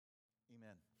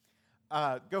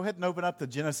Go ahead and open up to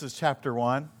Genesis chapter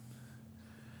 1.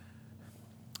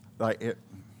 Like the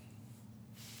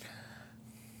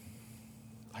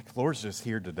Lord's just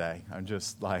here today. I'm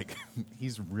just like,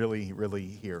 He's really, really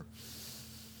here.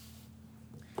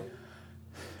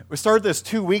 We started this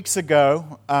 2 weeks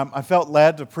ago. I felt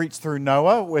led to preach through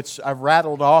Noah, which I've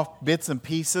rattled off bits and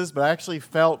pieces, but I actually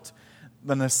felt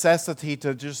the necessity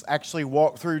to just actually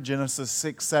walk through Genesis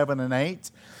 6, 7, and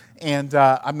 8. And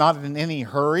I'm not in any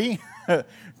hurry.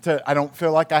 I don't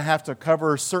feel like I have to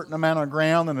cover a certain amount of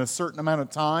ground in a certain amount of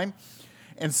time.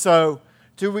 And so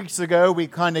 2 weeks ago, we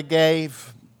kind of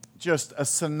gave just a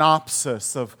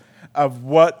synopsis of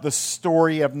what the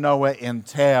story of Noah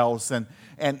entails. And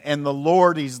the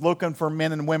Lord, He's looking for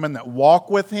men and women that walk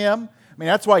with Him. I mean,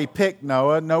 that's why He picked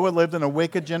Noah. Noah lived in a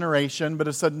wicked generation, but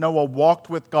it said Noah walked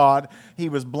with God. He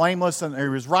was blameless and he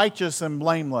was righteous and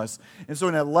blameless. And so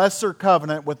in a lesser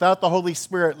covenant, without the Holy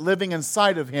Spirit living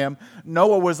inside of him,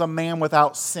 Noah was a man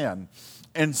without sin.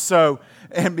 And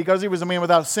because he was a man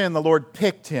without sin, the Lord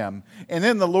picked him. And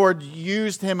then the Lord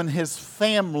used him and his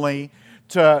family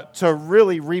to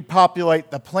really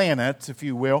repopulate the planet, if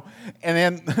you will. And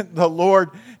then the Lord,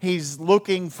 He's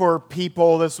looking for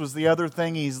people. This was the other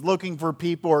thing. He's looking for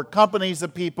people or companies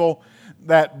of people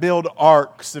that build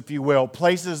arks, if you will,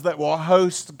 places that will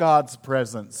host God's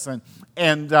presence.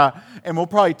 And we'll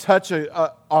probably touch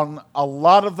on a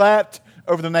lot of that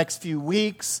over the next few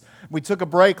weeks. We took a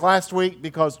break last week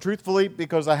because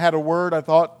I had a word I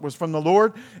thought was from the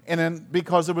Lord, and then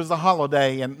because it was a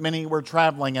holiday and many were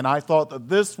traveling, and I thought that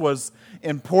this was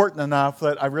important enough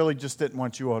that I really just didn't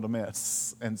want you all to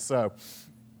miss. And so,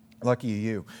 lucky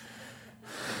you.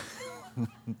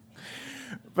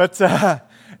 But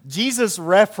Jesus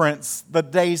referenced the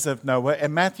days of Noah.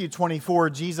 In Matthew 24,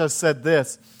 Jesus said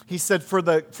this. He said, for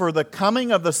the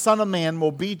coming of the Son of Man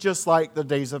will be just like the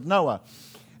days of Noah.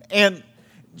 And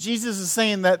Jesus is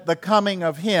saying that the coming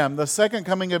of Him, the second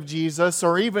coming of Jesus,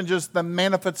 or even just the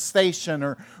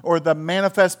manifestation or the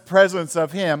manifest presence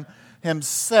of Him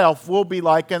Himself will be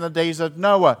like in the days of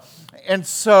Noah. And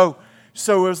so it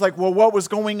was like, well, what was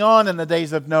going on in the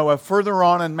days of Noah? Further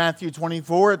on in Matthew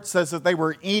 24, it says that they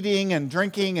were eating and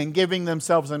drinking and giving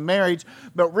themselves in marriage.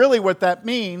 But really what that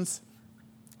means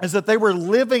is that they were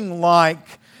living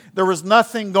like there was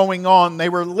nothing going on. They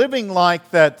were living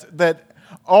like that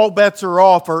all bets are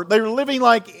off, or they were living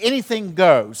like anything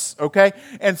goes, okay?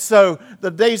 And so the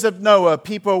days of Noah,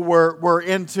 people were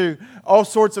into all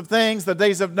sorts of things. The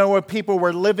days of Noah, people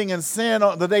were living in sin.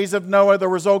 The days of Noah, there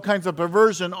was all kinds of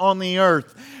perversion on the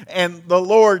earth. And the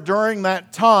Lord, during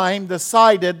that time,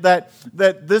 decided that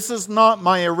this is not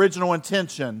my original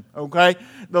intention, okay?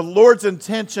 The Lord's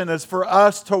intention is for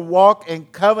us to walk in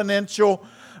covenantal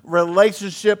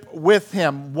relationship with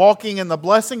Him, walking in the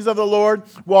blessings of the Lord,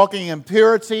 walking in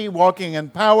purity, walking in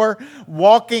power,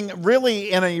 walking really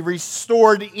in a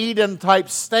restored Eden type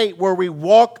state where we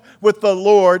walk with the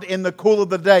Lord in the cool of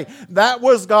the day. That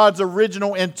was God's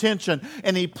original intention.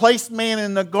 And He placed man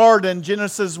in the garden,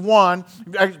 Genesis 1,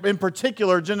 in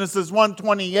particular Genesis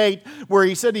 1:28, where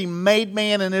He said He made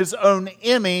man in His own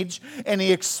image, and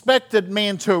He expected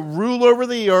man to rule over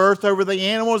the earth, over the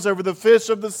animals, over the fish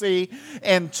of the sea,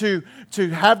 and to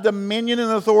have dominion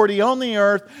and authority on the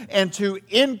earth, and to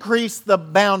increase the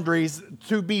boundaries,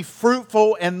 to be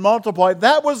fruitful and multiply.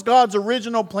 That was God's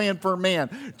original plan for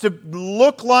man, to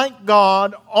look like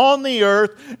God on the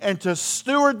earth and to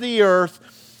steward the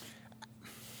earth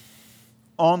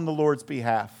on the Lord's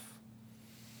behalf.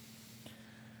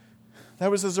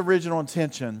 That was His original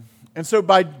intention. And so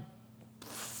by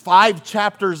 5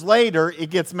 chapters later, it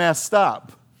gets messed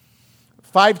up.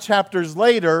 5 chapters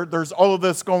later, there's all of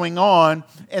this going on,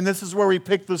 and this is where we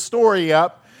pick the story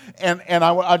up. And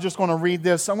I just want to read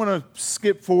this. I'm going to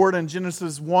skip forward in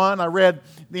Genesis 1. I read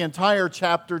the entire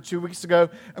chapter 2 weeks ago.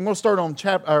 I'm going to start on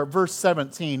verse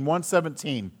 17,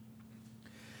 1:17.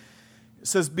 It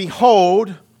says,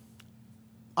 "Behold,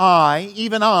 I,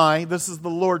 even I," this is the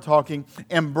Lord talking,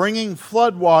 "am bringing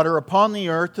flood water upon the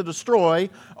earth to destroy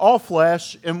all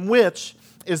flesh, in which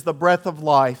is the breath of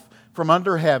life. From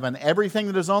under heaven, everything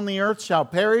that is on the earth shall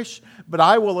perish, but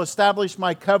I will establish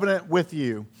my covenant with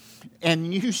you.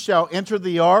 And you shall enter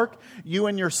the ark, you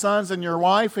and your sons and your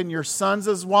wife and your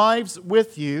sons' wives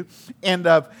with you, and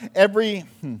of every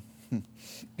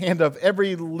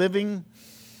living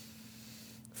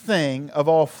thing of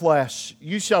all flesh.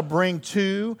 You shall bring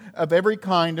 2 of every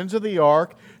kind into the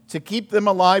ark to keep them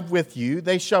alive with you.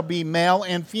 They shall be male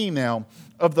and female.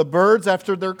 Of the birds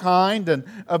after their kind, and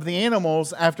of the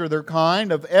animals after their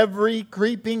kind, of every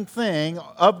creeping thing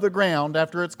of the ground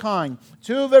after its kind.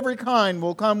 2 of every kind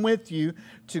will come with you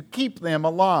to keep them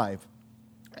alive.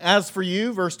 As for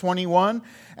you, verse 21,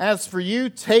 as for you,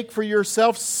 take for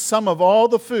yourself some of all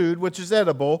the food which is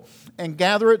edible, and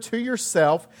gather it to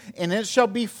yourself, and it shall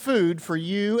be food for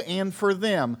you and for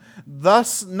them.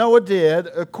 Thus Noah did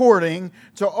according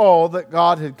to all that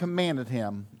God had commanded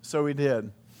him. So he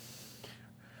did.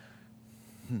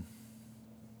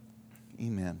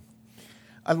 Amen.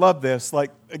 I love this.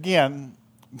 Like, again,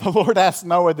 the Lord asked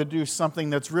Noah to do something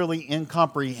that's really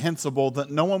incomprehensible that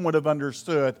no one would have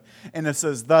understood. And it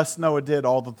says, thus Noah did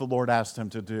all that the Lord asked him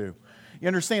to do. You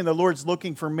understand, the Lord's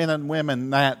looking for men and women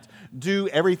that do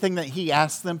everything that He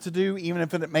asks them to do, even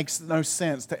if it makes no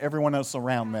sense to everyone else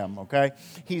around them, okay?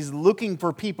 He's looking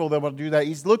for people that will do that.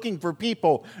 He's looking for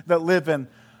people that live in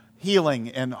healing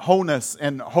and wholeness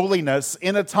and holiness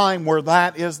in a time where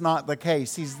that is not the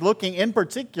case. He's looking, in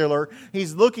particular,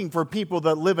 He's looking for people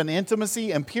that live in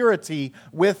intimacy and purity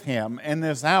with Him in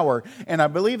this hour. And I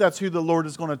believe that's who the Lord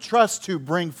is going to trust to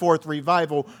bring forth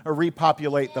revival or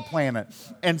repopulate the planet.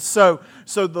 And so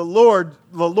the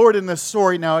Lord in this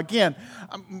story, now again,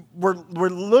 we're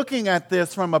looking at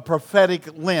this from a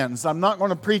prophetic lens. I'm not going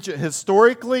to preach it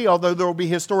historically, although there will be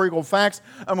historical facts.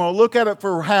 I'm going to look at it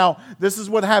for how this is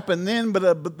what happened then,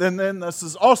 but then this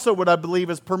is also what I believe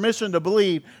is permission to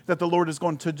believe that the Lord is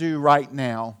going to do right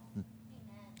now.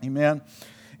 Amen.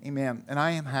 Amen. And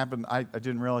I am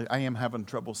having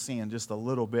trouble seeing just a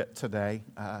little bit today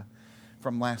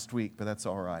from last week, but that's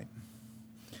all right.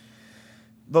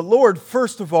 The Lord,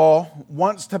 first of all,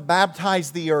 wants to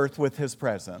baptize the earth with His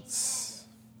presence.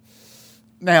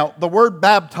 Now, the word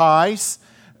baptize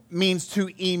means to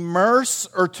immerse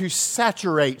or to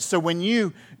saturate. So when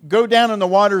you go down in the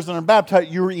waters and are baptized,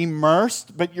 you're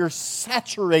immersed, but you're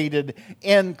saturated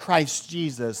in Christ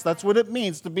Jesus. That's what it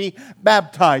means to be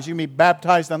baptized. You can be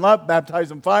baptized in love,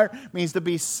 baptized in fire. It means to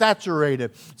be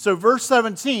saturated. So verse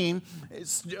 17,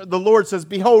 the Lord says,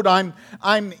 behold,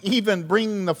 I'm even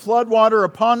bringing the flood water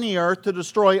upon the earth to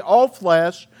destroy all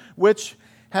flesh, which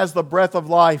has the breath of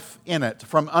life in it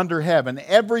from under heaven.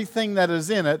 Everything that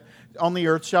is in it on the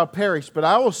earth shall perish, but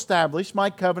I will establish my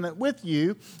covenant with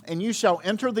you, and you shall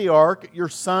enter the ark, your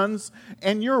sons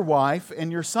and your wife, and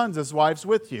your sons' wives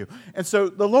with you. And so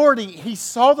the Lord, he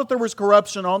saw that there was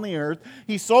corruption on the earth.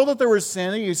 He saw that there was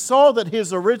sin. He saw that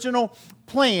His original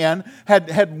plan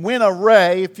had went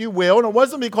awry, if you will. And it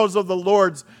wasn't because of the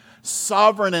Lord's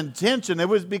sovereign intention. It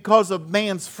was because of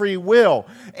man's free will.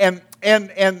 And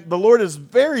the Lord is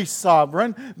very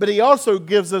sovereign, but He also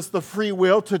gives us the free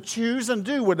will to choose and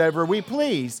do whatever we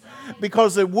please.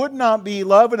 Because it would not be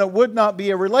love and it would not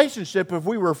be a relationship if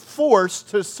we were forced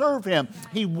to serve Him.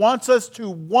 He wants us to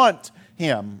want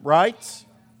Him, right?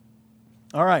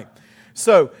 All right.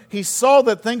 So He saw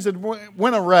that things had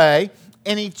went awry,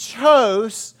 and He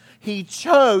chose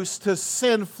to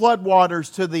send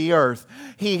floodwaters to the earth.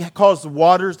 He caused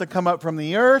waters to come up from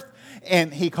the earth,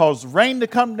 and He caused rain to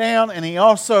come down, and He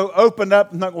also opened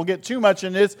up, I'm not going to get too much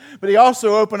in this, but He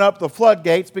also opened up the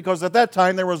floodgates, because at that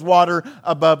time there was water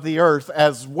above the earth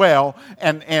as well,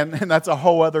 and that's a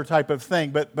whole other type of thing.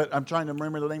 But I'm trying to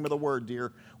remember the name of the word,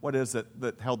 dear. What is it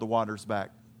that held the waters back?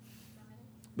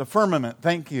 The firmament.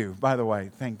 Thank you, by the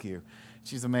way. Thank you.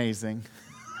 She's amazing.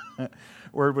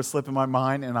 Word was slipping my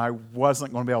mind, and I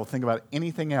wasn't going to be able to think about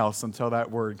anything else until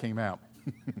that word came out.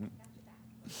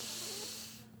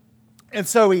 And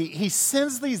so he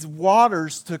sends these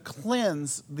waters to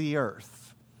cleanse the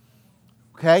earth.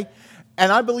 Okay?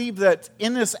 And I believe that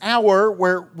in this hour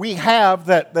where we have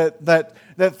that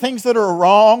things that are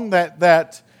wrong,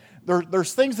 that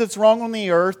there's things that's wrong on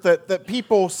the earth that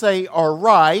people say are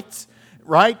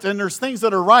right? And there's things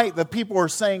that are right that people are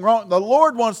saying wrong. The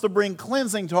Lord wants to bring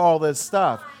cleansing to all this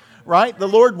stuff, right? The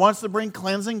Lord wants to bring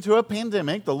cleansing to a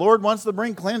pandemic. The Lord wants to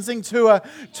bring cleansing to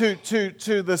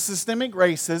the systemic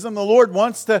racism. The Lord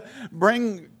wants to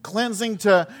bring cleansing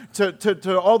to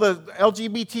all the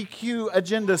LGBTQ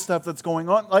agenda stuff that's going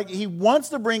on. Like, He wants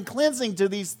to bring cleansing to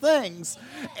these things.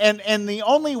 And the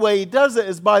only way He does it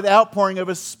is by the outpouring of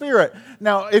His Spirit.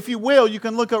 Now, if you will, you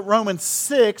can look at Romans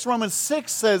 6. Romans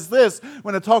 6 says this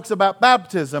when it talks about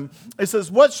baptism. It says,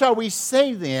 what shall we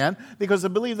say then? Because I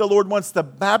believe the Lord wants to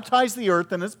baptize the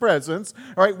earth in His presence.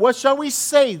 All right, what shall we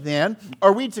say then?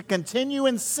 Are we to continue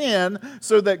in sin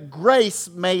so that grace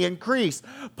may increase?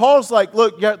 Paul's like,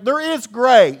 look, there is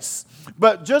grace,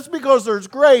 but just because there's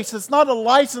grace, it's not a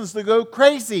license to go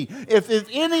crazy. If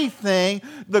anything,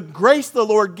 the grace the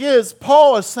Lord gives,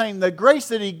 Paul is saying the grace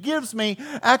that He gives me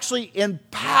actually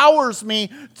empowers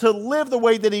me to live the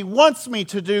way that He wants me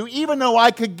to do, even though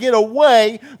I could get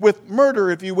away with murder,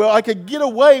 if you will. I could get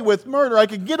away with murder. I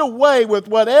could get away with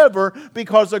whatever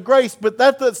because of grace, but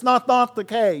that's not the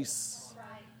case.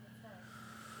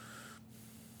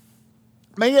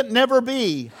 May it never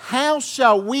be. How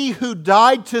shall we who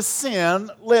died to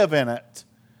sin live in it?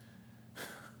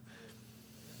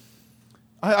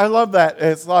 I love that.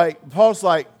 It's like, Paul's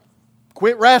like,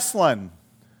 quit wrestling.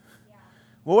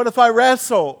 Well, what if I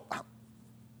wrestle?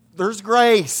 There's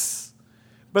grace.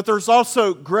 But there's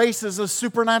also grace as a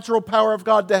supernatural power of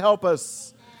God to help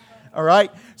us. All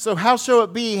right? So how shall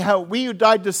it be how we who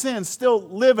died to sin still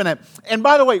live in it? And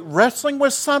by the way, wrestling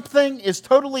with something is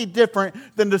totally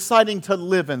different than deciding to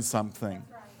live in something.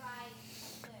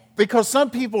 Because some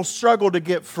people struggle to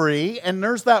get free, and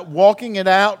there's that walking it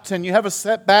out, and you have a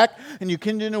setback, and you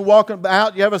continue walking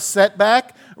out, you have a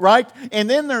setback, right? And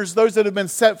then there's those that have been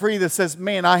set free that says,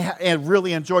 man, I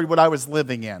really enjoyed what I was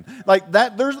living in. Like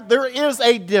that, there is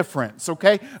a difference,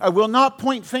 okay? I will not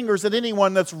point fingers at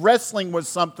anyone that's wrestling with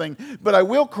something, but I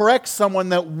will correct someone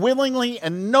that willingly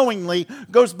and knowingly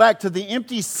goes back to the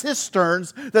empty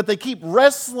cisterns that they keep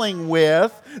wrestling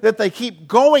with, that they keep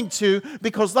going to,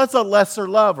 because that's a lesser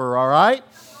lover, all right?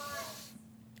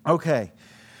 Okay.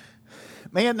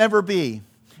 May it never be.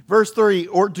 Verse 3,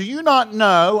 or do you not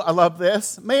know, I love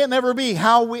this, may it never be,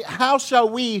 how shall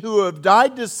we who have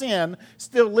died to sin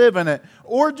still live in it?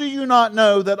 Or do you not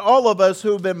know that all of us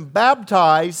who have been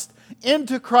baptized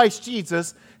into Christ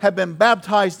Jesus have been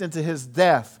baptized into his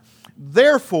death?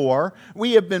 Therefore,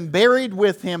 we have been buried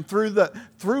with him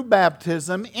through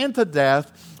baptism into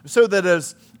death, so that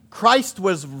as Christ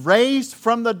was raised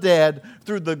from the dead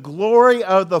through the glory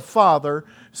of the Father,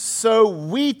 so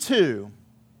we too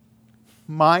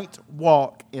might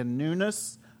walk in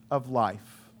newness of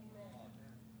life.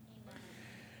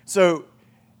 So,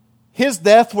 his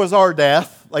death was our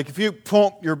death. Like if you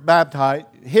pump, you're baptized.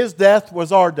 His death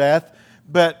was our death,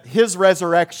 but his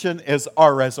resurrection is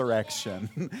our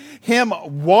resurrection. Him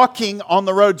walking on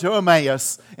the road to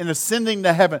Emmaus and ascending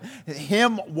to heaven.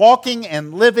 Him walking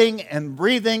and living and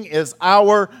breathing is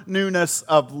our newness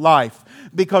of life.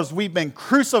 Because we've been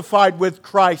crucified with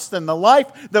Christ, and the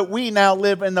life that we now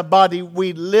live in the body,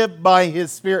 we live by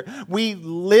his Spirit. We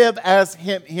live as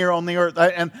him here on the earth.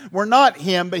 And we're not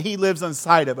him, but he lives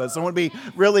inside of us. I want to be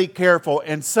really careful.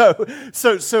 And so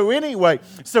anyway,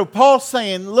 so Paul's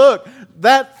saying, look,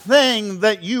 that thing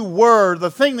that you were,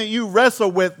 the thing that you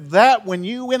wrestle with, that when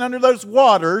you went under those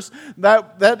waters,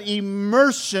 that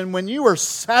immersion, when you were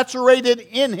saturated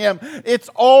in him, it's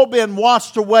all been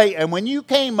washed away. And when you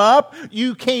came up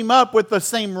with the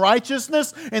same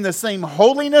righteousness and the same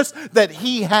holiness that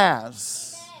he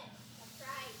has.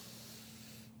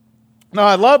 Now,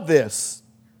 I love this.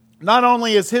 Not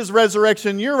only is his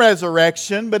resurrection your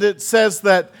resurrection, but it says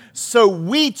that so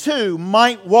we too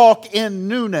might walk in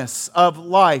newness of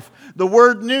life. The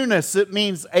word newness, it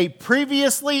means a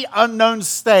previously unknown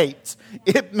state.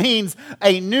 It means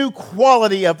a new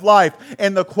quality of life.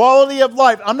 And the quality of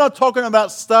life, I'm not talking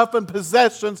about stuff and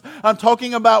possessions. I'm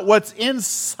talking about what's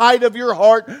inside of your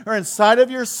heart or inside of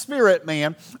your spirit,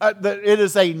 man. It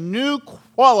is a new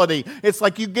quality. It's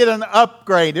like you get an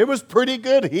upgrade. It was pretty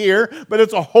good here, but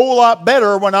it's a whole lot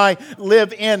better when I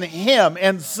live in him.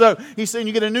 And so he's saying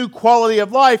you get a new quality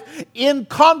of life in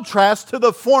contrast to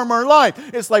the former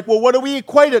life. It's like, well, what do we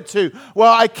equate it to?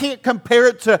 Well, I can't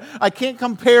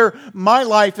compare my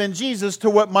life in Jesus to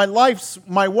what my wife's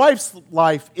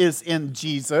life is in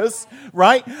Jesus,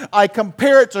 right? I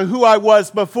compare it to who I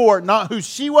was before, not who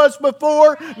she was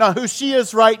before, not who she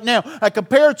is right now. I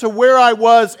compare it to where I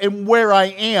was and where I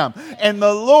am. And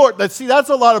the Lord, that's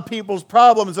a lot of people's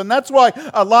problems, and that's why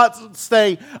a lot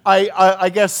stay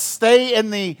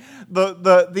in the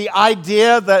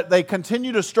idea that they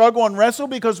continue to struggle and wrestle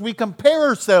because we compare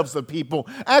ourselves to people.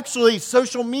 Actually,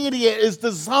 social media is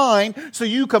designed so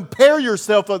you compare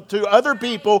yourself to other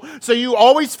people, so you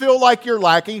always feel like you're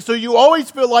lacking, so you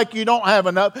always feel like you don't have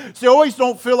enough, so you always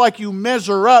don't feel like you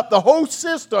measure up. The whole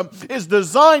system is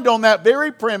designed on that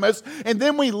very premise, and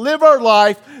then we live our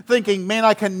life thinking, man,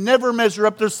 I can never measure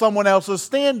up to someone else's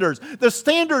standards. The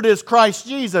standard is Christ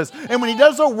Jesus, and when he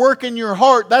does a work in your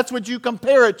heart, that's what you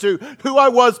compare it to, who I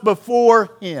was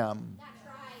before him. That's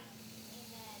right.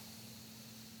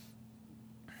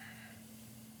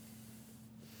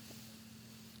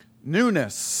 Amen.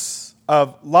 Newness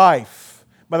of life.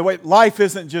 By the way, life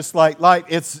isn't just like life.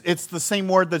 It's the same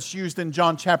word that's used in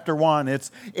John chapter 1.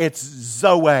 It's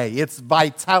zoe. It's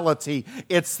vitality.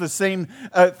 It's the same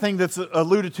thing that's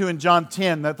alluded to in John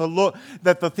 10, that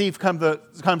the thief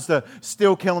comes to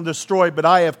steal, kill, and destroy, but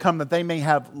I have come that they may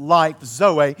have life,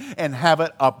 zoe, and have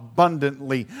it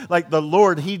abundantly. Like the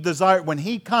Lord, he desired, when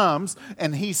he comes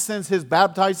and he sends his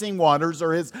baptizing waters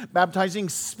or his baptizing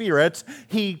spirit,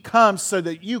 he comes so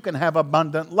that you can have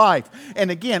abundant life.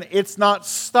 And again, it's not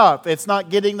stuff. It's not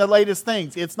getting the latest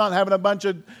things. It's not having a bunch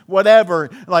of whatever.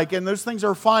 And those things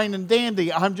are fine and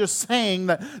dandy. I'm just saying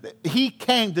that He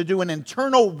came to do an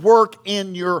internal work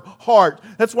in your heart.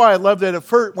 That's why I loved it at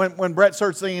first when Brett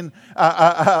started saying,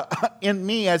 in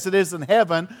me as it is in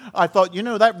heaven. I thought,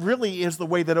 that really is the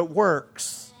way that it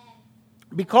works.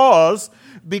 Because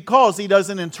He does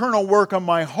an internal work on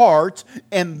my heart,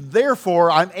 and therefore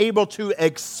I'm able to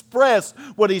express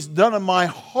what He's done in my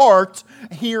heart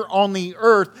here on the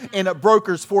earth, and it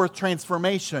brokers forth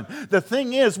transformation. The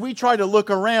thing is, we try to look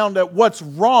around at what's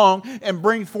wrong and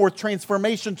bring forth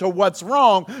transformation to what's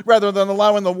wrong, rather than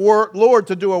allowing the Lord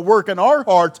to do a work in our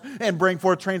hearts and bring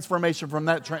forth transformation from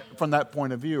that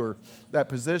point of view or that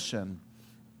position.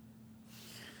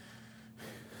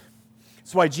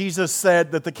 That's why Jesus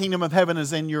said that the kingdom of heaven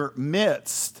is in your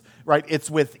midst, right?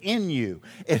 It's within you.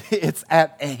 It's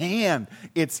at hand.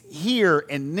 It's here,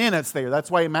 and then it's there. That's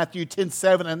why in Matthew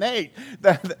 10:7 and 8,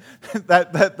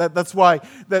 that's why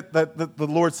the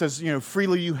Lord says,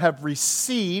 freely you have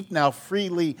received, now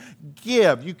freely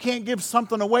give. You can't give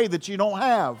something away that you don't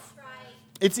have. Right.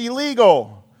 It's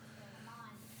illegal.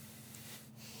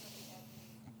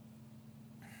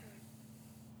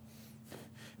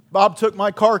 Bob took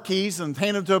my car keys and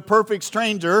handed them to a perfect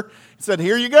stranger and said,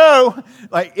 here you go.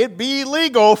 It'd be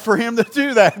illegal for him to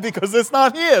do that because it's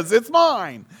not his, it's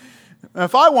mine. Now,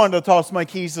 if I wanted to toss my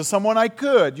keys to someone, I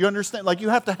could. You understand? You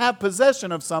have to have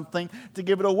possession of something to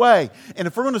give it away. And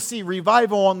if we're going to see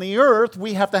revival on the earth,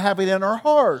 we have to have it in our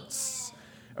hearts.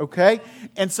 Okay?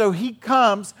 And so He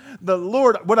comes, the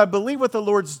Lord, what I believe what the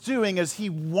Lord's doing is He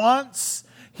wants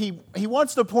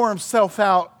to pour Himself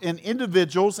out in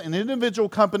individuals and individual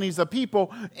companies of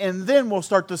people, and then we'll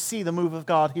start to see the move of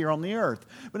God here on the earth.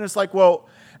 But it's well,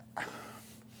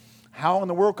 how in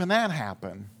the world can that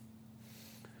happen?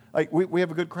 We have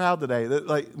a good crowd today.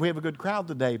 We have a good crowd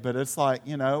today, but it's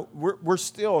we're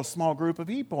still a small group of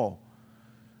people.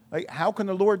 How can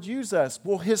the Lord use us?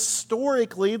 Well,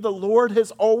 historically, the Lord has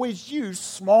always used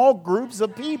small groups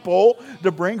of people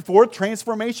to bring forth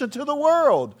transformation to the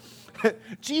world.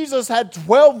 Jesus had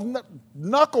 12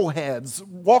 knuckleheads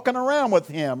walking around with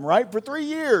Him, right, for 3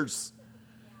 years.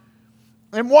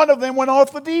 And one of them went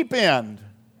off the deep end.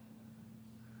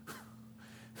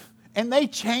 And they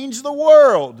changed the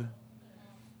world.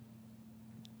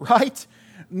 Right?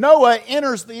 Noah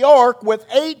enters the ark with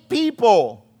 8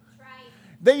 people. Right.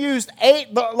 They used 8,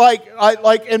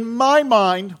 in my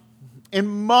mind,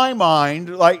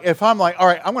 if I'm all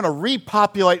right, I'm going to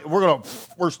repopulate,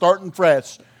 we're starting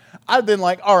fresh. I've been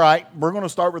all right, we're going to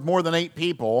start with more than 8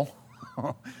 people.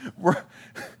 we're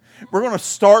going to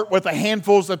start with a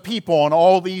handfuls of people in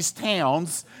all these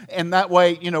towns. And that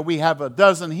way, we have a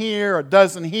dozen here, a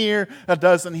dozen here, a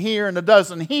dozen here, and a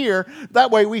dozen here.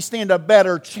 That way we stand a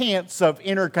better chance of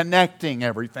interconnecting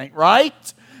everything,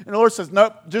 right? And the Lord says,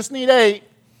 nope, just need 8.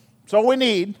 That's all we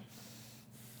need.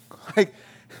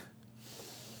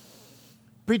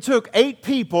 We took 8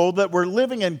 people that were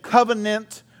living in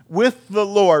covenant with the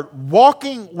Lord,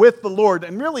 walking with the Lord.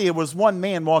 And really it was one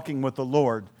man walking with the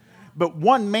Lord. But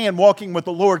one man walking with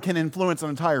the Lord can influence an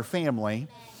entire family.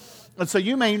 And so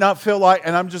you may not feel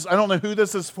and I don't know who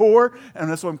this is for, and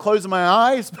that's why I'm closing my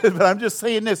eyes, but I'm just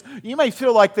saying this. You may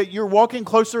feel that you're walking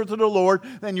closer to the Lord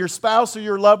than your spouse or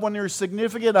your loved one or your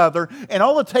significant other, and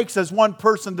all it takes is one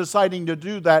person deciding to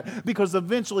do that, because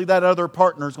eventually that other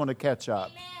partner is going to catch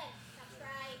up. Amen. That's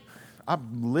right.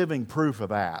 I'm living proof of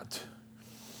that.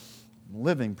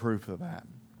 Living proof of that.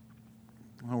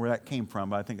 I don't know where that came from,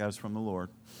 but I think that was from the Lord.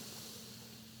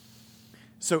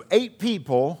 So 8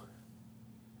 people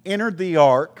entered the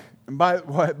ark. And by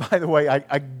the way,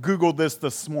 I Googled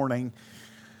this morning.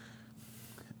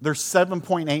 There's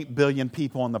 7.8 billion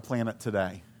people on the planet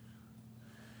today.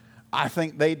 I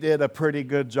think they did a pretty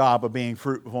good job of being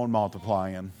fruitful and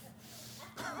multiplying.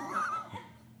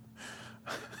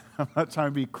 I'm not trying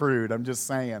to be crude. I'm just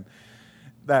saying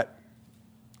that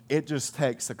it just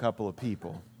takes a couple of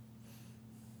people.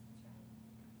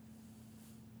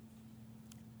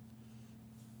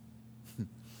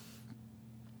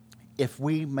 If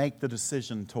we make the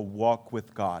decision to walk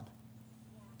with God,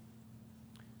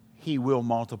 He will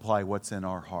multiply what's in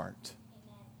our heart.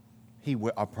 He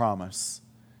will, I promise.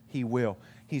 He will.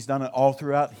 He's done it all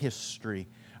throughout history.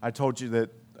 I told you that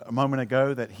a moment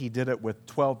ago that He did it with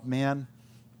 12 men,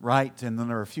 right? And then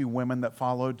there are a few women that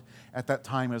followed at that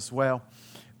time as well.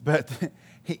 But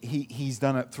He's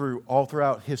done it all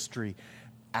throughout history.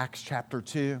 Acts chapter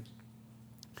 2,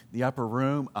 the upper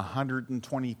room,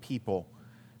 120 people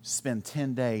spend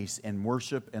 10 days in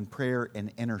worship and prayer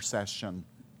and intercession.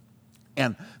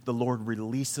 And the Lord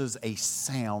releases a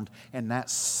sound, and that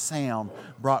sound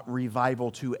brought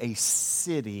revival to a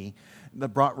city. That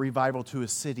brought revival to a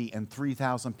city, and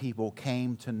 3,000 people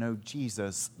came to know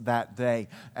Jesus that day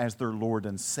as their Lord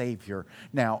and Savior.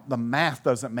 Now, the math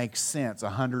doesn't make sense.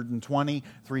 120,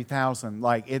 3,000.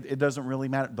 Like, it doesn't really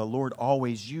matter. The Lord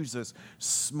always uses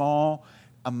small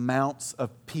amounts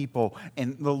of people.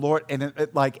 And the Lord, and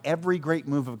like every great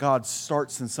move of God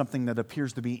starts in something that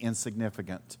appears to be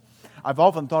insignificant. I've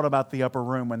often thought about the upper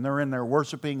room when they're in there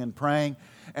worshiping and praying,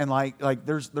 and like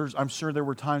there's I'm sure there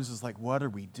were times it's like, what are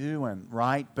we doing,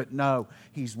 right? But no,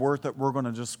 He's worth it. We're going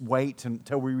to just wait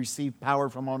until we receive power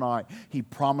from on high. He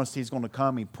promised He's going to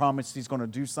come. He promised He's going to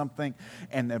do something,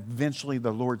 and eventually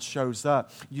the Lord shows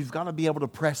up. You've got to be able to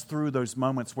press through those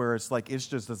moments where it's like, it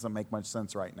just doesn't make much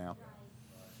sense right now.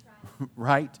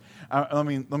 Right? Let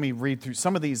me read through.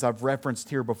 Some of these I've referenced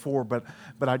here before, but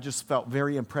I just felt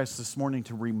very impressed this morning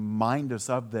to remind us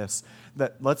of this,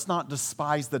 that let's not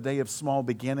despise the day of small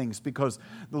beginnings, because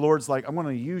the Lord's like, I'm going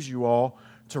to use you all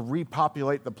to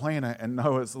repopulate the planet. And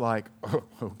Noah's like, oh,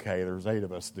 okay, there's 8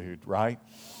 of us, dude, right?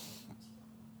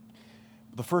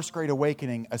 The First Great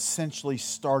Awakening essentially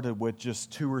started with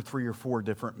just 2 or 3 or 4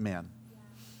 different men.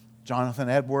 Jonathan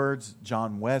Edwards,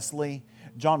 John Wesley.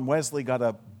 John Wesley got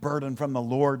a burden from the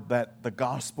Lord that the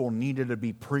gospel needed to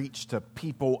be preached to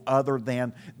people other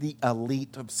than the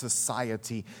elite of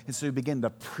society. And so he began to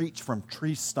preach from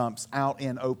tree stumps out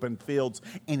in open fields,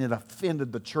 and it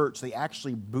offended the church. They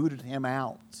actually booted him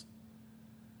out.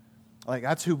 Like,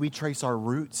 that's who we trace our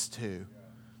roots to.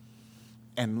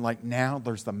 And like now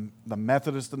there's the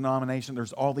Methodist denomination.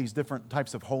 There's all these different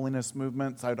types of holiness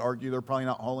movements. I'd argue they're probably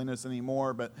not holiness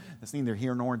anymore, but it's neither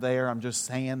here nor there. I'm just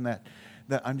saying that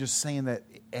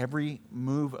every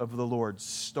move of the Lord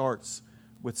starts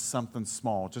with something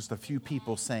small, just a few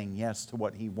people saying yes to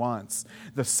what He wants.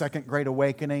 The Second Great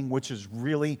Awakening, which is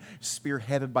really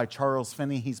spearheaded by Charles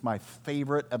Finney. He's my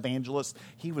favorite evangelist.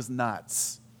 He was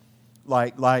nuts.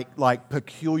 Like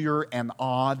peculiar and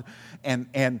odd,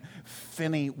 and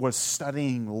Finney was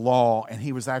studying law, and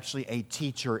he was actually a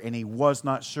teacher, and he was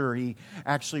not sure. He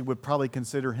actually would probably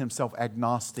consider himself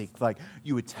agnostic, like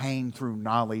you attain through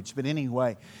knowledge. But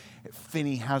anyway,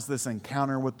 Finney has this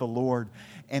encounter with the Lord,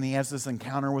 and he has this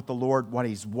encounter with the Lord while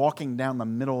he's walking down the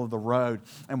middle of the road.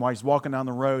 And while he's walking down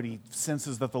the road, he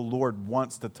senses that the Lord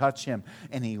wants to touch him,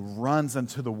 and he runs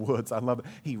into the woods. I love it.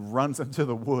 He runs into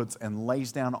the woods and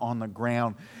lays down on the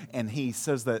ground, and he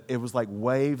says that it was like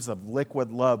waves of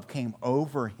liquid love came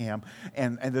over him,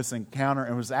 and this encounter,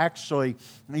 it was actually,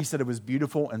 he said it was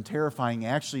beautiful and terrifying. He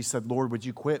actually said, Lord, would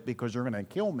you quit, because you're going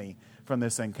to kill me from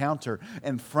this encounter.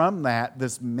 And from that,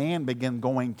 this man began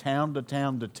going town to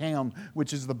town to town,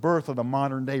 which is the birth of the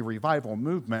modern day revival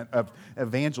movement of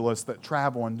evangelists that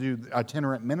travel and do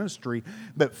itinerant ministry.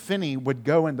 But Finney would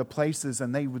go into places,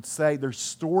 and they would say, there's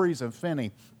stories of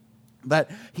Finney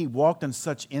that he walked in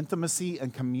such intimacy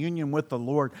and communion with the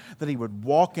Lord that he would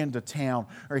walk into town,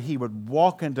 or he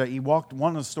walked,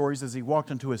 one of the stories is he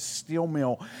walked into a steel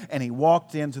mill, and he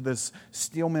walked into this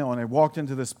steel mill, and he walked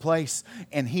into this place,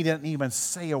 and he didn't even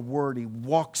say a word. He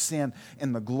walks in,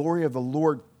 and the glory of the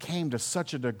Lord came to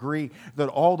such a degree that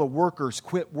all the workers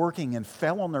quit working and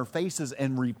fell on their faces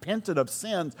and repented of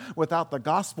sins without the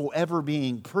gospel ever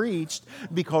being preached,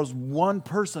 because one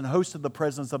person hosted the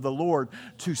presence of the Lord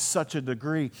to such a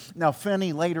degree. Now,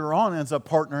 Finney later on ends up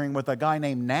partnering with a guy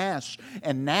named Nash,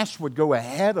 and Nash would go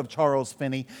ahead of Charles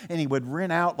Finney, and he would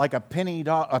rent out like a penny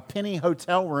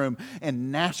hotel room,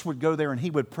 and Nash would go there, and he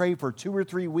would pray for 2 or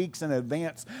 3 weeks in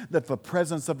advance that the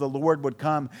presence of the Lord would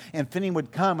come. And Finney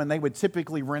would come, and they would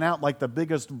typically rent out like the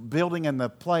biggest building in the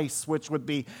place, which would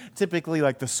be typically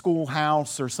like the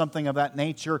schoolhouse or something of that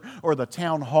nature, or the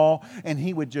town hall, and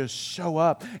he would just show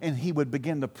up, and he would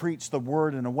begin to preach the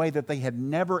word in a way that they had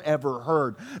never ever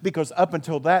heard. Because up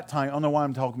until that time, I don't know why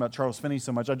I'm talking about Charles Finney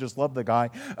so much, I just love the guy.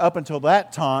 Up until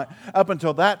that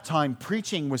time,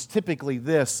 preaching was typically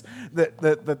this,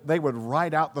 that they would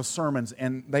write out the sermons,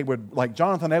 and they would, like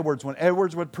Jonathan Edwards, when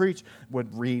Edwards would preach,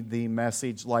 would read the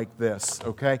message like this,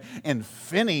 okay? And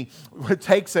Finney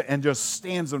takes it and just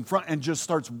stands in front and just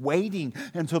starts waiting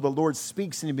until the Lord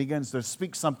speaks, and he begins to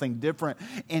speak something different.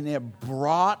 And it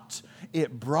brought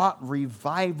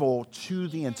revival to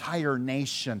the entire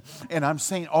nation. And I'm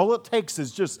saying all it takes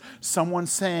is just someone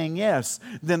saying yes.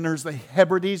 Then there's the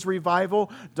Hebrides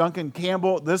revival. Duncan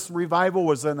Campbell, this revival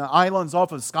was in the islands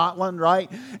off of Scotland,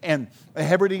 right? And the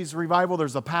Hebrides revival,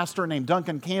 there's a pastor named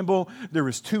Duncan Campbell. There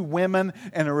was 2 women,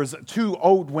 and there was 2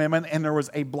 old women, and there was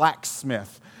a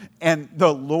blacksmith. And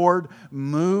the Lord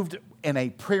moved in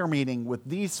a prayer meeting with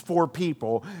these 4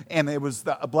 people, and it was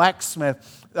a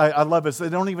blacksmith. I love this. They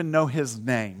don't even know his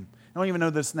name. They don't even know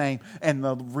this name. And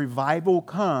the revival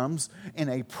comes in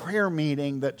a prayer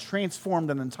meeting that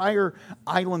transformed an entire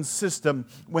island system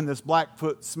when this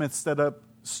blacksmith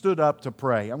stood up to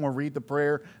pray. I'm going to read the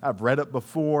prayer. I've read it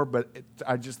before, but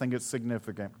I just think it's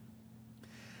significant.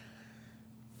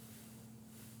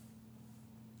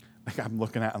 I'm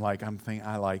looking at it I'm thinking,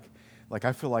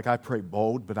 I feel like I pray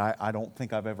bold, but I don't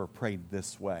think I've ever prayed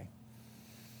this way.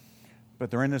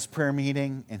 But they're in this prayer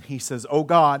meeting, and he says, "Oh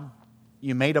God,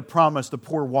 you made a promise to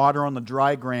pour water on the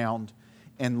dry ground,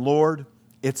 and Lord,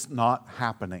 it's not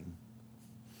happening.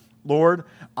 Lord,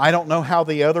 I don't know how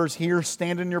the others here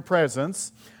stand in your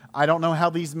presence. I don't know how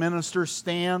these ministers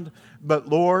stand, but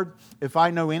Lord, if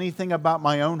I know anything about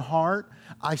my own heart,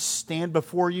 I stand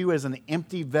before you as an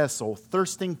empty vessel,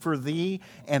 thirsting for thee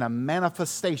and a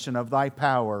manifestation of thy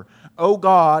power. Oh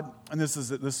God," and this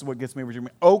is what gets me over here.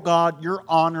 "Oh God, your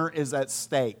honor is at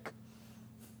stake."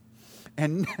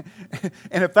 And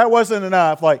if that wasn't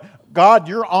enough, God,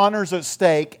 your honor's at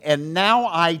stake, and now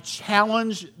I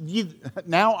challenge you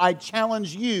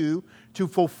to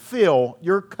fulfill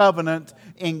your covenant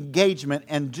engagement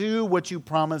and do what you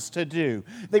promised to do.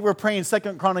 They were praying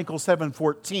 2 Chronicles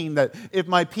 7:14 that if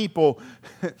my people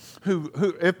who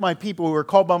are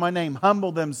called by my name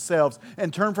humble themselves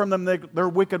and turn from their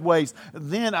wicked ways,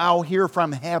 then I'll hear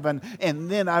from heaven and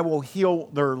then I will heal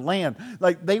their land.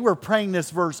 They were praying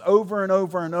this verse over and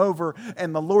over and over,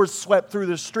 and the Lord swept through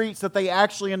the streets that they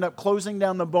actually end up closing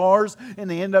down the bars, and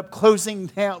they end up closing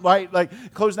down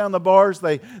close down the bars.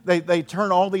 They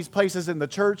turn all these places into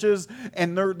churches,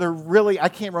 and they're really, I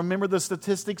can't remember the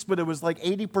statistics, but it was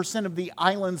 80% of the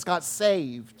islands got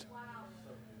saved. Wow.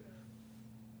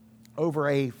 Over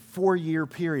a 4-year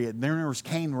period. Then there was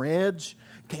Cane Ridge.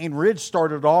 Cane Ridge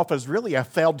started off as really a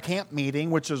failed camp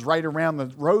meeting, which is right around the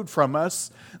road from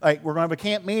us. We're going to have a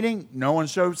camp meeting. No one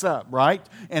shows up, right?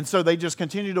 And so they just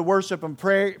continue to worship and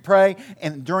pray.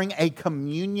 And during a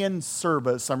communion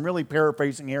service, I'm really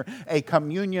paraphrasing here, a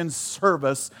communion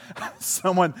service,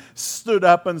 someone stood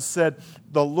up and said,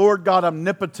 "The Lord God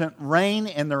omnipotent reign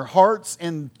in their hearts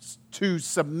and to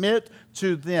submit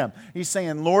to them." He's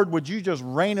saying, "Lord, would you just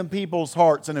reign in people's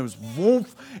hearts?" And it was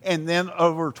woof. And then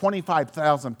over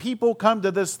 25,000 people come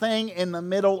to this thing in the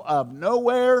middle of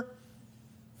nowhere.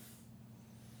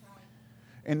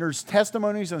 And there's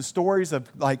testimonies and stories of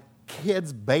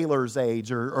kids Baylor's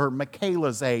age or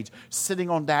Michaela's age sitting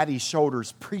on daddy's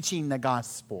shoulders preaching the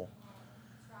gospel.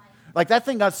 That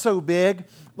thing got so big.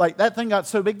 They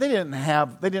didn't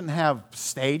have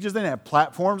stages. They didn't have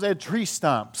platforms. They had tree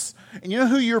stumps. And you know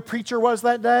who your preacher was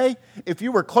that day? If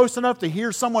you were close enough to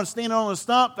hear someone standing on a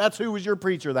stump, that's who was your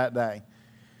preacher that day.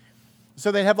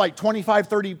 So they'd have 25,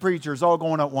 30 preachers all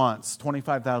going at once.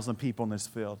 25,000 people in this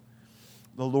field.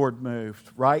 The Lord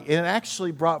moved, right? It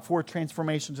actually brought forth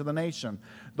transformation to the nation.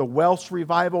 The Welsh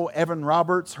revival, Evan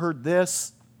Roberts heard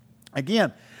this.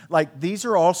 Again, these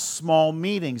are all small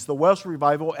meetings. The Welsh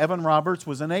revival, Evan Roberts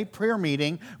was in a prayer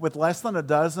meeting with less than a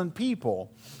dozen people.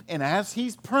 And as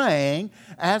he's praying,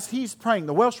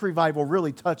 the Welsh revival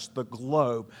really touched the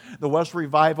globe. The Welsh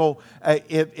revival,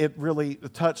 it really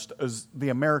touched the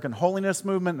American holiness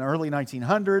movement in the early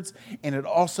 1900s, and it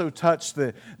also touched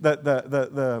the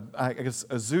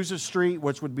Azusa Street,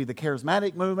 which would be the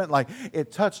charismatic movement.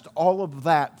 It touched all of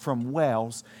that from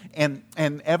Wales. And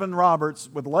Evan Roberts,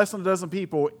 with less than a dozen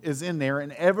people, is in there,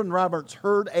 and Evan Roberts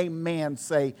heard a man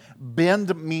say,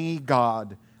 "Bend me,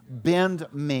 God, bend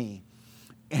me."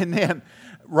 And then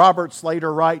Roberts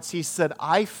later writes, he said,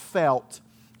 "I felt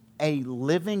a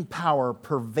living power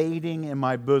pervading in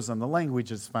my bosom." The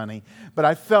language is funny, but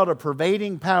I felt a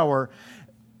pervading power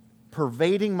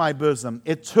pervading my bosom.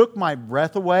 It took my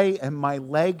breath away, and my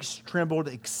legs trembled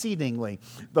exceedingly.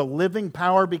 The living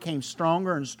power became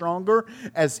stronger and stronger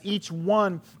as each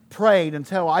one prayed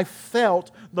until I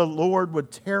felt the Lord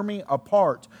would tear me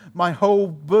apart. My whole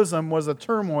bosom was a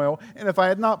turmoil, and if I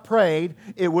had not prayed,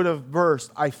 it would have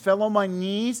burst. I fell on my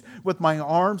knees with my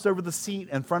arms over the seat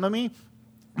in front of me.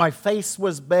 My face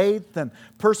was bathed in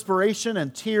perspiration,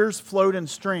 and tears flowed in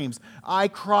streams. I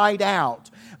cried out,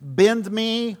 "Bend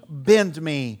me, bend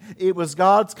me." It was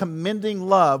God's commending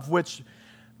love which,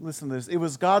 listen to this, it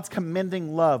was God's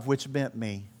commending love which bent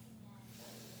me.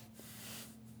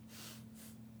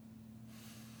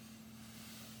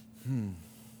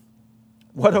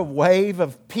 What a wave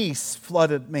of peace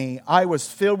flooded me. I was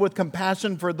filled with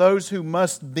compassion for those who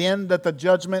must bend at the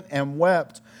judgment and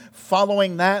wept.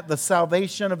 Following that, the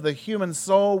salvation of the human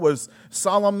soul was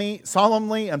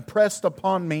solemnly impressed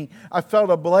upon me. I felt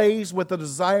ablaze with the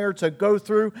desire to go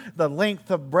through the length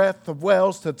of breadth of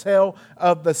wells to tell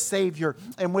of the Savior.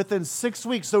 And within 6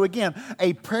 weeks, so again,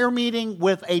 a prayer meeting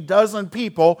with a dozen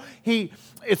people,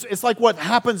 it's like what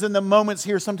happens in the moments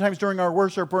here sometimes during our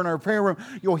worship or in our prayer room.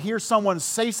 You'll hear someone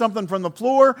say something from the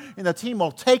floor and the team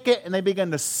will take it and they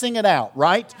begin to sing it out,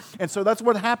 right? And so that's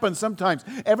what happens sometimes.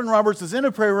 Evan Roberts is in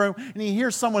a prayer room and he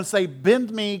hears someone say,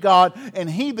 "Bend me, God," and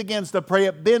he begins to pray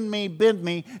it, "Bend me, bend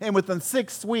me." And within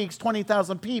 6 weeks,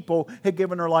 20,000 people had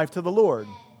given their life to the Lord.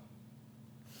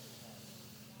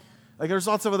 Like there's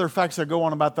lots of other facts that go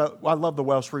on about I love the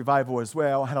Welsh revival as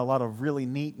well. It had a lot of really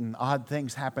neat and odd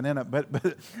things happen in it.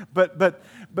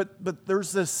 But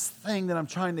there's this thing that I'm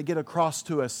trying to get across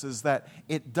to us is that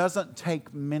it doesn't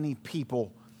take many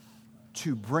people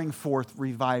to bring forth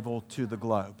revival to the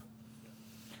globe.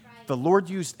 The Lord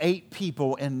used 8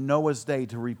 people in Noah's day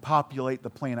to repopulate the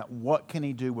planet. What can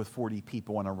He do with 40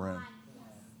 people in a room?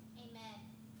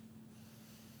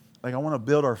 Like, I want to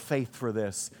build our faith for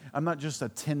this. I'm not just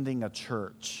attending a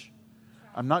church.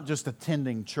 I'm not just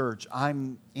attending church.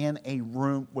 I'm in a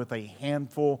room with a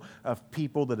handful of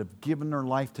people that have given their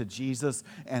life to Jesus,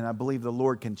 and I believe the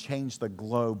Lord can change the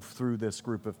globe through this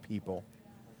group of people.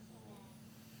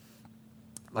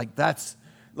 Like, that's,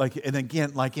 like, and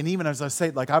again, like, and even as I say,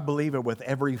 like, I believe it with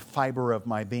every fiber of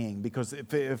my being, because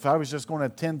if I was just going to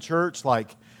attend church,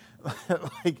 like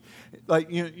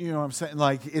you know what I'm saying?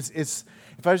 Like, it's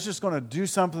if I was just going to do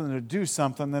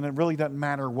something, then it really doesn't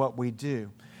matter what we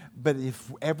do. But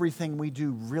if everything we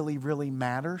do really, really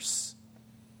matters,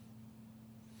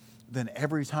 then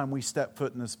every time we step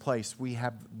foot in this place, we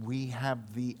have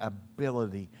the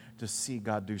ability to see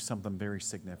God do something very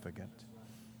significant.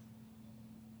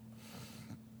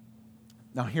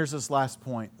 Now, here's this last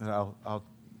point that I'll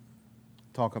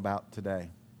talk about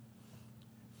today.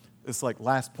 It's like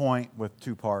last point with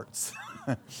 2 parts.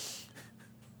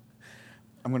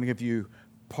 I'm going to give you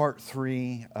part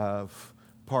 3 of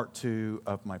part 2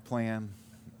 of my plan.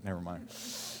 Never mind.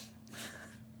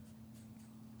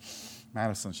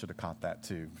 Madison should have caught that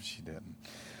too, but she didn't.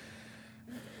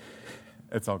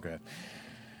 It's all good.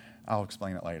 I'll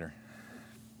explain it later.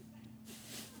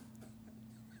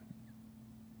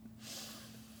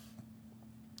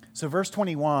 So verse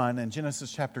 21 in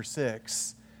Genesis chapter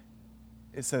 6,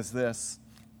 it says this: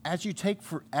 Take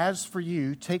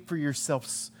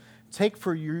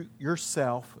for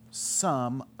yourself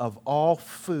some of all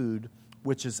food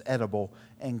which is edible,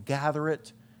 and gather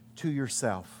it to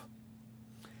yourself.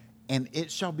 And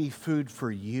it shall be food for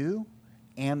you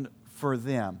and for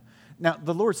them. Now,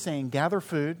 the Lord's saying, gather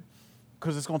food,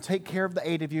 because it's going to take care of the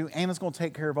 8 of you, and it's going to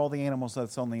take care of all the animals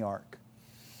that's on the ark.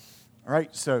 All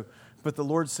right, so, but the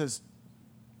Lord says,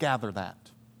 gather that.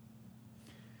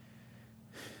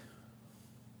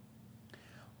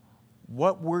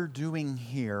 What we're doing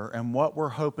here and what we're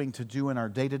hoping to do in our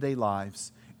day-to-day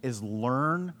lives is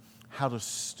learn how to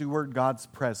steward God's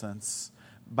presence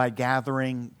by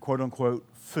gathering, quote-unquote,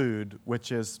 food,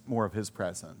 which is more of His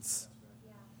presence.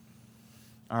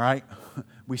 All right?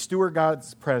 We steward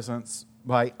God's presence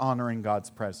by honoring God's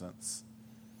presence.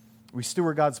 We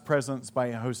steward God's presence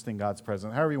by hosting God's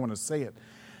presence, however you want to say it.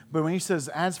 But when He says,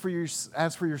 as for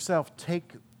yourself,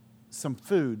 take some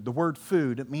food. The word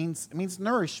food, it means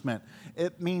nourishment.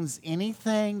 It means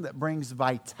anything that brings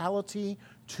vitality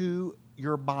to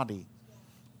your body,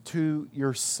 to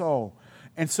your soul.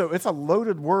 And so it's a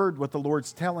loaded word what the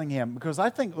Lord's telling him, because I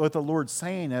think what the Lord's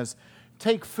saying is,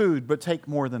 take food, but take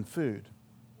more than food.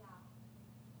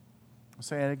 I'll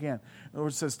say it again. The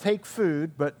Lord says, take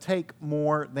food, but take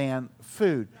more than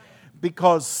food.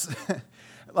 Because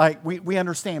like we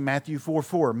understand Matthew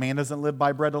 4:4, man doesn't live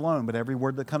by bread alone, but every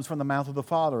word that comes from the mouth of the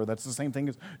Father. That's the same thing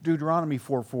as Deuteronomy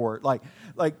 4:4.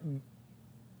 Like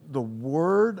the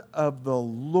word of the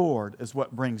Lord is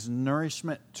what brings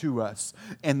nourishment to us.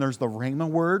 And there's the Rhema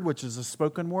word, which is a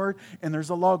spoken word, and there's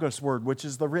the Logos word, which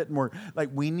is the written word. Like,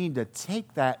 we need to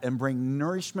take that and bring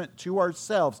nourishment to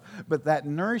ourselves. But that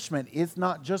nourishment is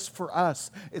not just for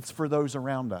us, it's for those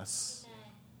around us.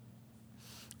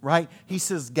 Right? He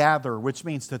says gather, which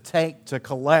means to take, to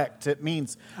collect. It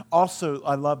means also,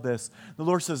 I love this, the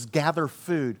Lord says gather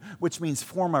food, which means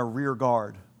form a rear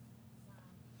guard.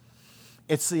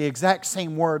 It's the exact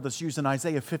same word that's used in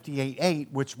Isaiah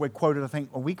 58:8, which we quoted, I think,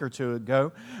 a week or two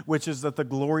ago, which is that the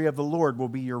glory of the Lord will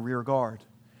be your rear guard.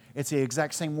 It's the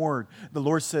exact same word. The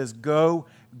Lord says, go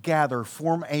gather,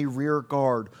 form a rear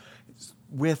guard.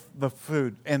 with the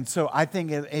food. And so I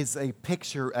think it is a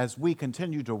picture as we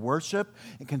continue to worship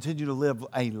and continue to live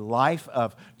a life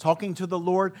of talking to the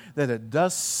Lord, that it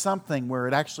does something where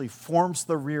it actually forms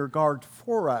the rear guard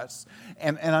for us.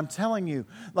 And I'm telling you,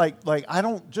 like I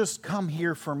don't just come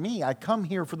here for me. I come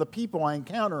here for the people I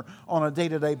encounter on a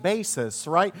day-to-day basis,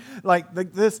 right? Like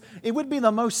this, it would be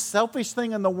the most selfish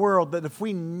thing in the world that if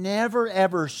we never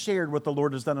ever shared what the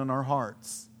Lord has done in our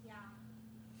hearts.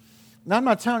 Now, I'm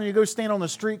not telling you to go stand on the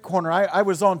street corner. I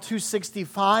was on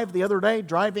 265 the other day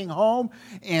driving home,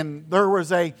 and there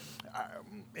was it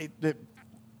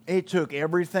took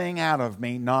everything out of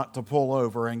me not to pull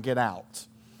over and get out.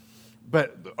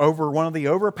 But over one of the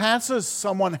overpasses,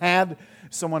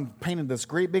 someone painted this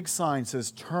great big sign that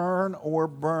says, "Turn or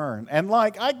burn." And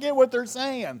I get what they're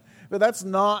saying, but that's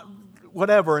not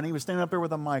whatever. And he was standing up there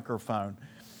with a microphone,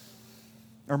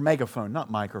 or megaphone, not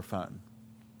microphone.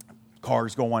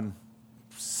 Cars going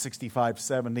 65,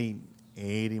 70,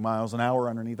 80 miles an hour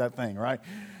underneath that thing, right?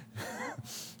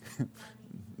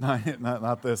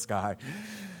 not this guy.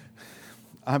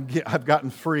 I've gotten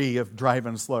free of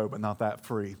driving slow, but not that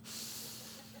free.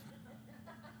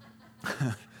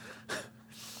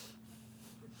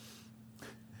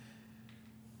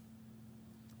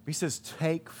 He says,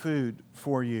 take food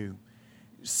for you.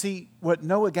 See, what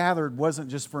Noah gathered wasn't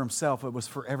just for himself, it was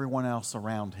for everyone else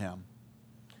around him.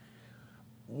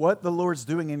 What the Lord's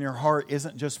doing in your heart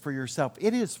isn't just for yourself.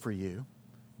 It is for you,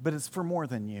 but it's for more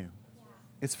than you.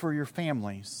 It's for your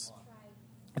families.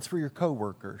 It's for your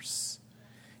coworkers.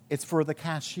 It's for the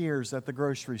cashiers at the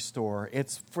grocery store.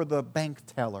 It's for the bank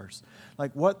tellers.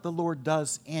 Like what the Lord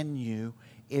does in you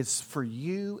is for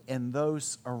you and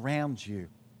those around you.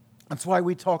 That's why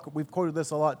we've quoted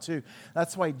this a lot too.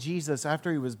 That's why Jesus,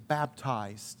 after he was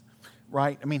baptized,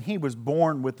 right? I mean, he was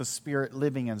born with the Spirit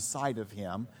living inside of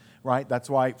him. Right? That's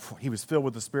why he was filled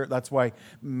with the Spirit. That's why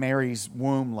Mary's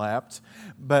womb leapt.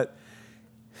 But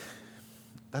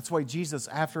that's why Jesus,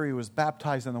 after he was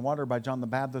baptized in the water by John the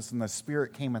Baptist and the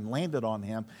Spirit came and landed on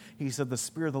him, he said, the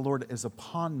Spirit of the Lord is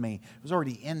upon me. It was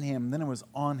already in him, then it was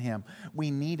on him. We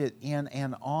need it in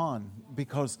and on,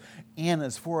 because in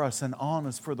is for us and on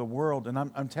is for the world. And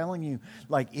I'm telling you,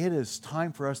 it is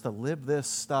time for us to live this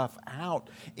stuff out.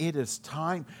 It is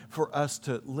time for us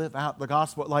to live out the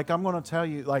gospel. I'm going to tell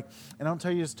you, and I don't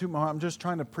tell you this too much, I'm just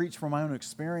trying to preach from my own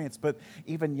experience, but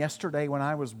even yesterday when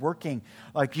I was working,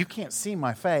 you can't see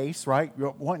my face, right?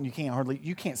 One, you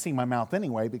can't see my mouth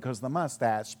anyway because of the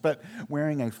mustache, but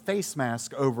wearing a face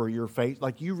mask over your face,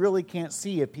 you really can't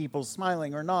see if people's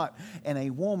smiling or not. And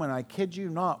a woman, I kid you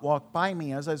not, walked by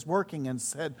me as I was working and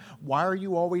said, "Why are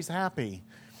you always happy?"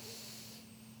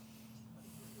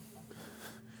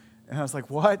 And I was like,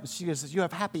 "What?" She says, "You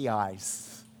have happy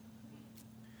eyes."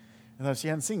 And she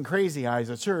hadn't seen crazy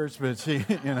eyes at church, but she,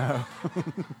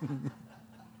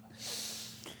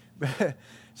 But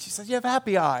she said, "You have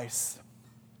happy eyes."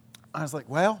 I was like,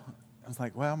 well,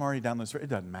 I'm already down this road. It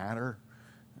doesn't matter.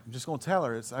 I'm just going to tell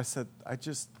her.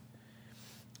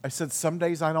 I said, some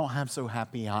days I don't have so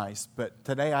happy eyes, but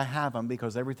today I have them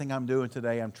because everything I'm doing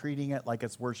today, I'm treating it like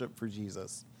it's worship for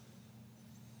Jesus.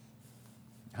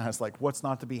 And I was like, what's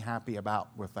not to be happy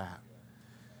about with that?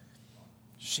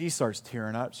 She starts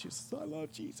tearing up. She says, "I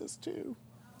love Jesus too."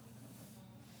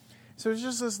 So it's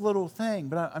just this little thing,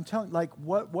 but I'm telling you,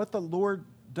 what the Lord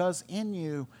does in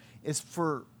you is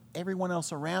for everyone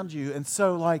else around you. And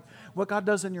so, what God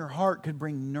does in your heart could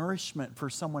bring nourishment for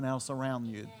someone else around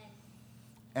you.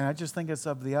 And I just think it's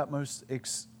of the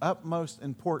utmost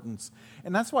importance.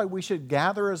 And that's why we should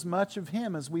gather as much of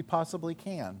Him as we possibly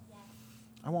can.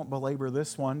 I won't belabor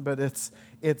this one, but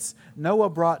it's Noah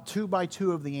brought 2 by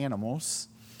 2 of the animals.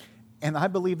 And I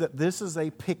believe that this is a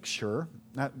picture.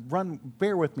 Now,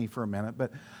 bear with me for a minute,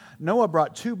 but Noah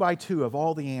brought 2 by 2 of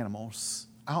all the animals.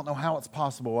 I don't know how it's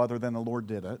possible other than the Lord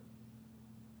did it.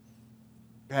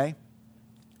 Okay?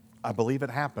 I believe it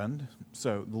happened,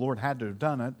 so the Lord had to have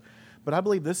done it. But I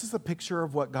believe this is a picture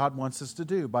of what God wants us to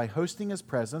do. By hosting His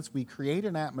presence, we create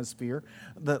an atmosphere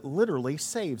that literally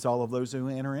saves all of those who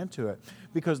enter into it.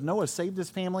 Because Noah saved his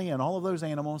family and all of those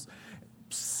animals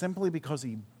simply because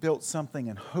he built something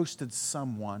and hosted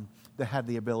someone that had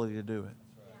the ability to do it.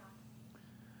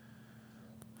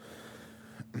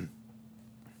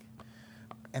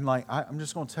 And I'm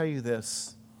just going to tell you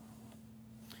this.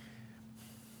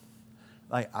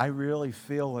 I really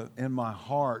feel it in my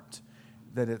heart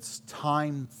that it's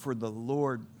time for the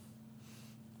Lord.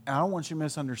 And I don't want you to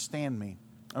misunderstand me.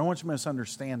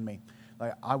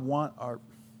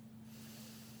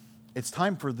 It's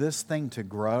time for this thing to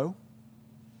grow.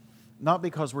 Not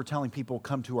because we're telling people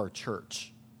come to our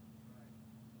church.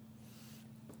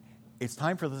 it's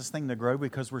time for this thing to grow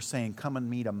because we're saying, come and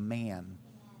meet a man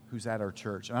who's at our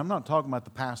church. And I'm not talking about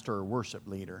the pastor or worship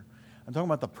leader. I'm talking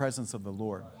about the presence of the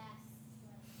Lord.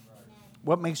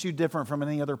 What makes you different from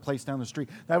any other place down the street?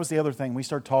 That was the other thing. We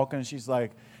started talking, and she's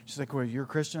like, well, you're a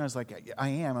Christian? I was like, I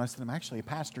am. And I said, I'm actually a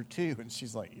pastor too. And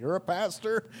she's like, you're a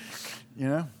pastor? You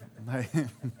know?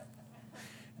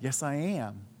 Yes, I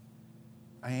am.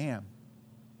 I am.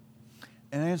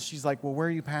 And then she's like, well, where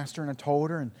are you pastor? And I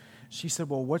told her, and she said,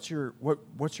 well, what's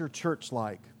your church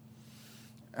like?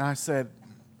 And I said,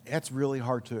 it's really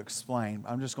hard to explain.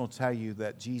 I'm just going to tell you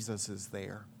that Jesus is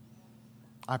there.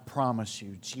 I promise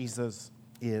you, Jesus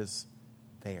is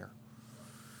there.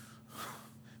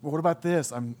 Well, what about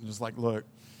this? I'm just like, look,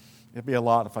 it'd be a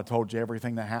lot if I told you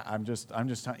everything that happened. I'm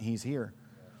just he's here.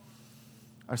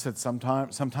 I said,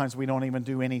 sometimes we don't even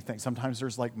do anything. Sometimes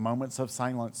there's like moments of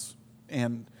silence,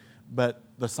 but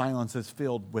the silence is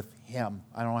filled with him.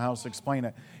 I don't know how else to explain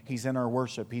it. He's in our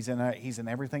worship. He's in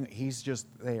everything. He's just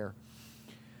there.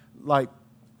 Like,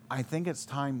 I think it's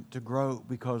time to grow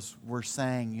because we're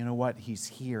saying, you know what, he's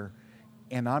here,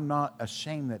 and I'm not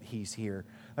ashamed that he's here.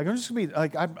 Like, I'm just gonna be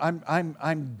like,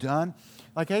 I'm done.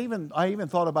 Like, I even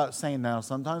thought about saying now.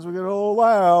 Sometimes we get a little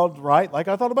loud, right? Like,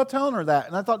 I thought about telling her that,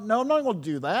 and I thought, no, I'm not going to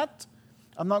do that.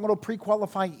 I'm not going to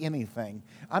pre-qualify anything.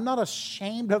 I'm not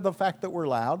ashamed of the fact that we're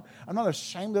loud. I'm not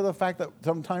ashamed of the fact that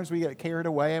sometimes we get carried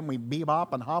away and we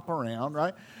bebop and hop around,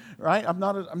 right? Right? I'm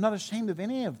not ashamed of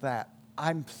any of that.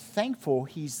 I'm thankful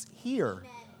he's here.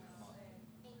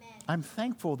 Amen. I'm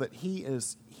thankful that he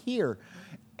is here.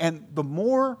 And the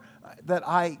more that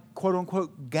I, quote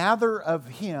unquote, gather of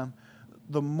him,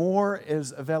 the more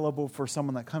is available for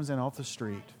someone that comes in off the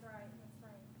street. That's right.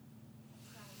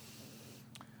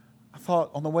 I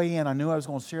thought on the way in, I knew I was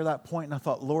going to share that point, and I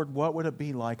thought, Lord, what would it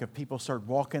be like if people start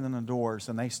walking in the doors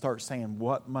and they start saying,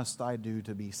 what must I do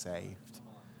to be saved?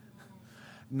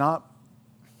 Not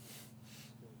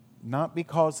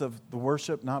because of the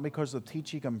worship, not because of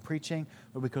teaching and preaching,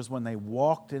 but because when they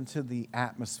walked into the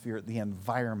atmosphere, the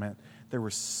environment, there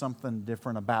was something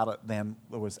different about it than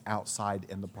what was outside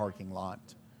in the parking lot.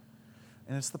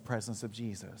 And it's the presence of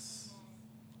Jesus.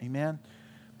 Amen?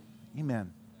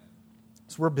 Amen.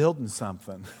 So we're building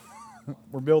something.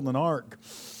 We're building an ark.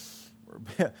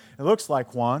 It looks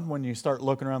like one when you start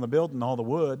looking around the building, all the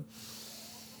wood.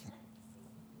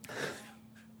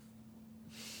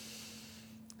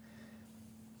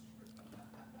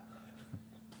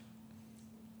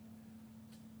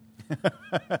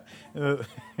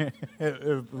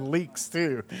 It leaks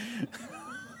too.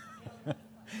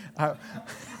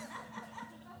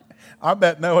 I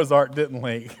bet Noah's Ark didn't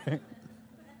leak.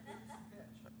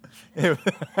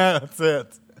 That's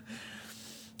it.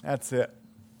 That's it.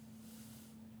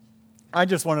 I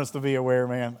just want us to be aware,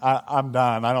 man. I'm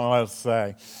done. I don't know what else to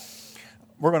say.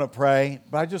 We're going to pray,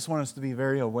 but I just want us to be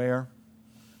very aware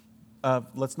of,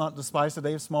 let's not despise the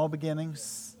day of small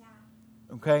beginnings.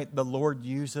 Okay, the Lord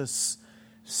uses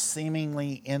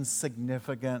seemingly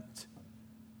insignificant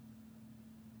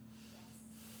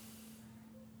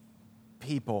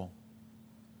people.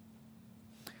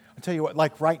 I'll tell you what,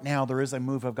 like right now, there is a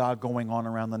move of God going on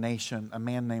around the nation. A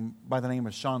man by the name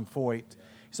of Sean Foyt.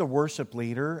 He's a worship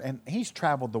leader, and he's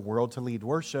traveled the world to lead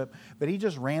worship, but he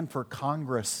just ran for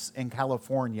Congress in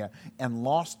California and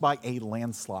lost by a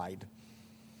landslide.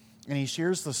 And he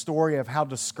shares the story of how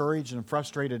discouraged and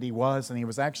frustrated he was, and he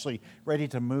was actually ready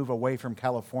to move away from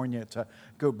California to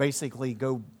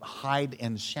go hide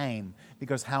in shame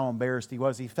because how embarrassed he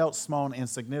was. He felt small and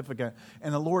insignificant,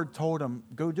 and the Lord told him,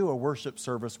 go do a worship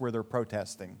service where they're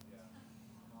protesting.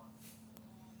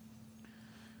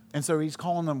 And so he's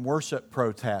calling them worship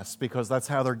protests because that's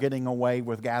how they're getting away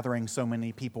with gathering so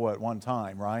many people at one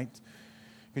time, right?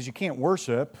 Because you can't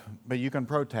worship, but you can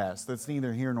protest. That's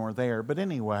neither here nor there. But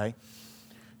anyway,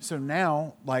 so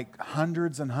now like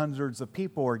hundreds and hundreds of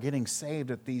people are getting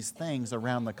saved at these things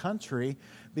around the country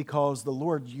because the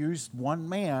Lord used one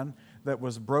man that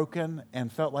was broken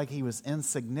and felt like he was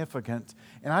insignificant.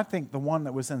 And I think the one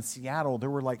that was in Seattle, there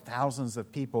were like thousands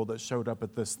of people that showed up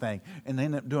at this thing and they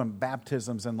ended up doing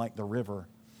baptisms in like the river.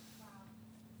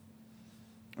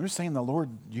 I'm just saying the Lord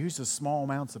uses small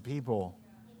amounts of people.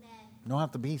 You don't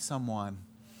have to be someone,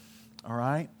 all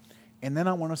right? And then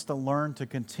I want us to learn to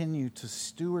continue to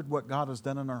steward what God has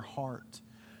done in our heart.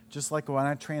 Just like when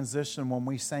I transition, when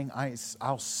we sang,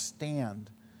 I'll stand.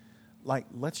 Like,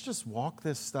 let's just walk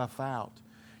this stuff out.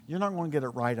 You're not going to get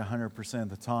it right 100% of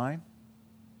the time.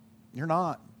 You're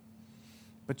not.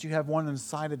 But you have one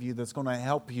inside of you that's going to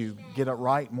help you get it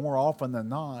right more often than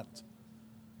not.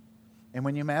 And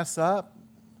when you mess up,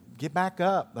 get back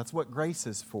up. That's what grace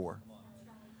is for.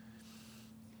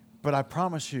 But I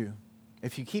promise you,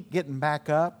 If you keep getting back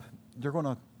up, you're going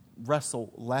to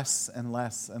wrestle less and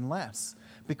less and less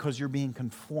because you're being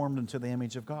conformed into the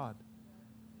image of God.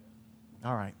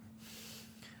 All right.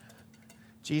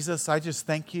 Jesus, I just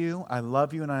thank you. I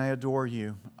love you and I adore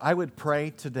you. I would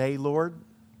pray today, Lord,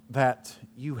 that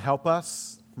you help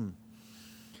us.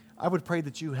 I would pray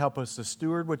that you help us to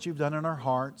steward what you've done in our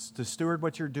hearts, to steward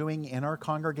what you're doing in our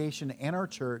congregation and our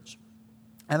church.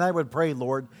 And I would pray,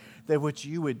 Lord, that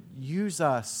you would use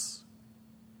us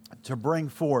to bring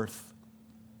forth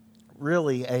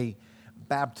really a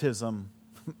baptism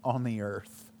on the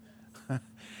earth.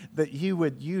 That you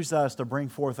would use us to bring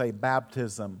forth a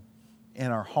baptism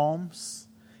in our homes,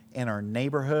 in our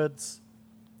neighborhoods,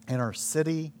 in our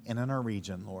city, and in our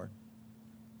region, Lord.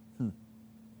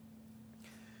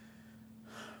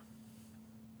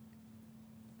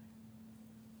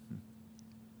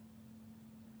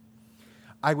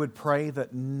 I would pray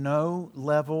that no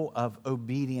level of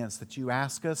obedience that you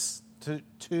ask us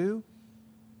to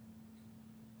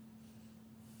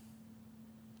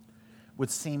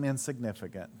would seem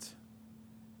insignificant.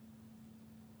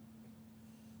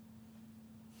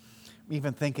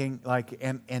 Even thinking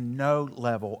and no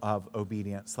level of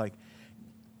obedience. Like,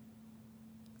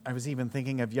 I was even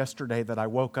thinking of yesterday that I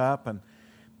woke up and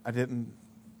I didn't,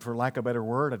 for lack of a better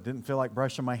word, I didn't feel like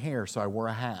brushing my hair, so I wore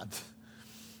a hat.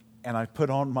 And I put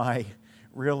on my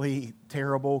really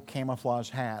terrible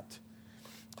camouflage hat.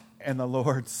 And the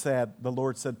Lord said,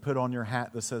 put on your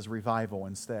hat that says revival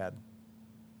instead.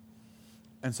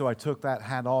 And so I took that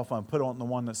hat off and put on the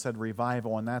one that said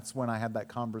revival. And that's when I had that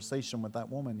conversation with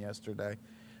that woman yesterday.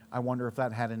 I wonder if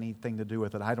that had anything to do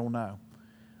with it. I don't know.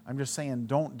 I'm just saying,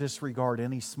 don't disregard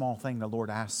any small thing the Lord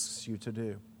asks you to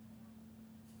do.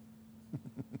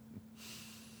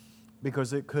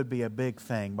 Because it could be a big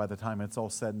thing by the time it's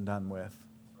all said and done with.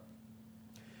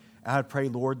 And I pray,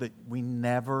 Lord, that we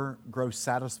never grow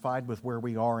satisfied with where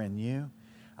we are in you.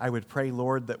 I would pray,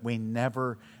 Lord, that we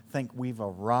never think we've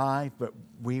arrived, but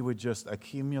we would just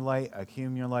accumulate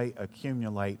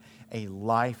a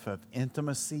life of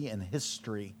intimacy and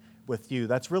history with you.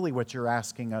 That's really what you're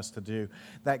asking us to do.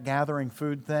 That gathering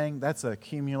food thing, that's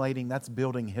accumulating, that's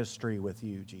building history with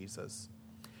you, Jesus.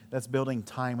 That's building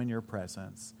time in your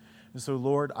presence. And so,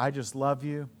 Lord, I just love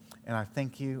you, and I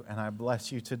thank you, and I bless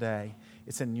you today.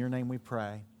 It's in your name we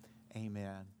pray.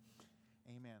 Amen.